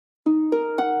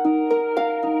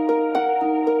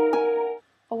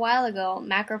while ago,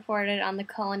 Mac reported on the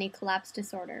colony collapse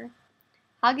disorder.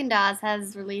 Haagen-Dazs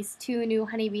has released 2 new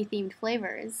honeybee-themed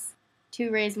flavors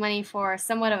to raise money for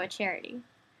somewhat of a charity.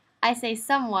 I say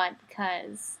somewhat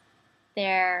because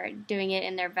they're doing it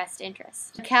in their best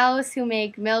interest. The cows who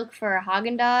make milk for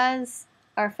Haagen-Dazs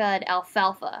are fed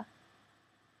alfalfa,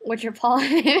 which are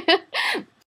pollinated.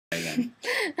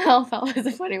 Alfalfa is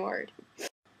a funny word.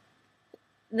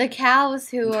 The cows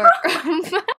who are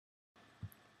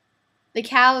the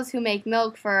cows who make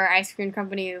milk for ice cream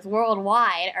companies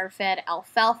worldwide are fed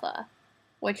alfalfa,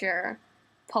 which are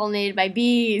pollinated by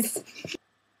bees.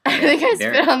 I think I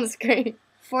spit on the screen.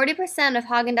 40% of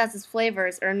Haagen-Dazs'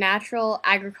 flavors are natural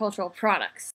agricultural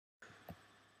products.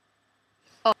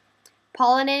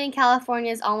 Pollinating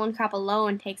California's almond crop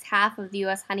alone takes half of the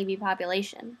U.S. honeybee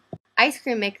population. Ice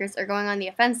cream makers are going on the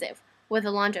offensive with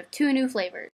the launch of 2 new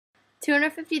flavors.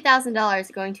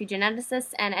 $250,000 going to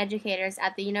geneticists and educators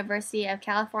at the University of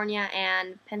California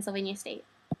and Pennsylvania State.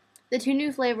 The 2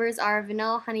 new flavors are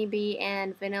vanilla honeybee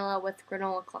and vanilla with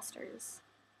granola clusters.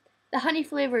 The honey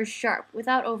flavor is sharp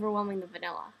without overwhelming the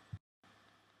vanilla.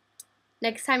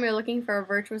 Next time you're looking for a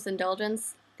virtuous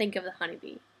indulgence, think of the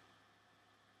honeybee.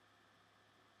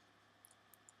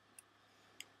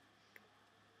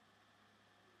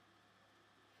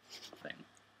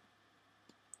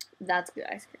 That's good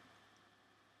ice cream.